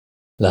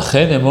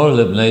Lachen emor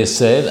lebnei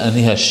Yisrael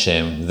ani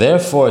Hashem.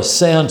 Therefore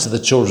say unto the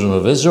children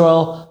of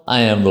Israel, I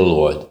am the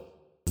Lord.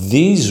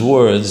 These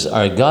words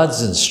are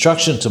God's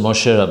instruction to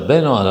Moshe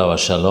Rabbeinu alav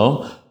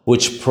shalom,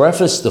 which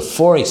preface the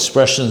four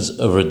expressions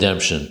of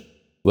redemption: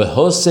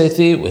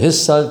 Vehoseti,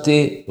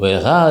 Vehisalti,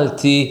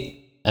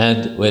 Vera'alti,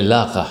 and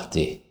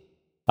Velakachti.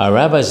 Our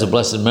rabbis of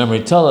blessed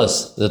memory tell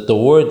us that the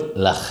word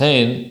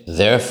lachen,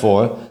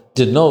 therefore,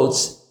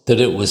 denotes that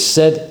it was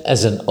said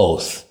as an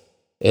oath.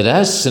 It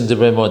asks in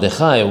Divrei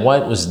Mordechai why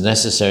it was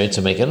necessary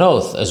to make an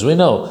oath. As we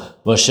know,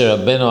 Moshe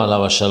Rabbeinu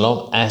alav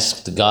shalom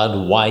asked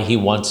God why he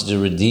wanted to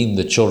redeem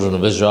the children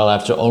of Israel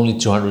after only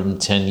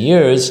 210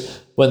 years,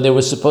 when they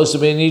were supposed to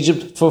be in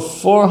Egypt for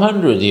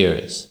 400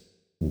 years.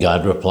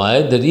 God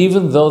replied that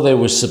even though they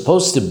were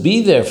supposed to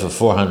be there for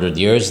 400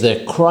 years,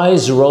 their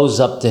cries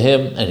rose up to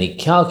him, and he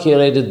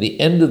calculated the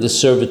end of the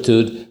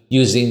servitude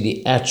using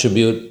the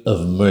attribute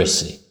of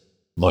mercy.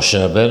 Moshe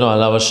Rabbeinu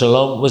alav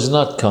shalom was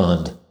not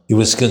conned. He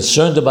was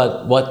concerned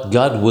about what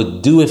God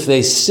would do if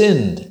they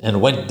sinned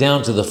and went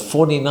down to the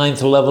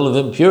 49th level of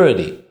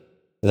impurity.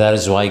 That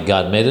is why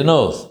God made an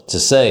oath to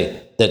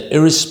say that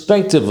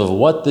irrespective of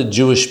what the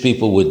Jewish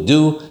people would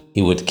do,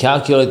 he would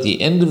calculate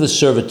the end of the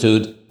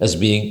servitude as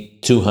being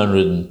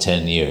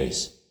 210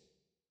 years.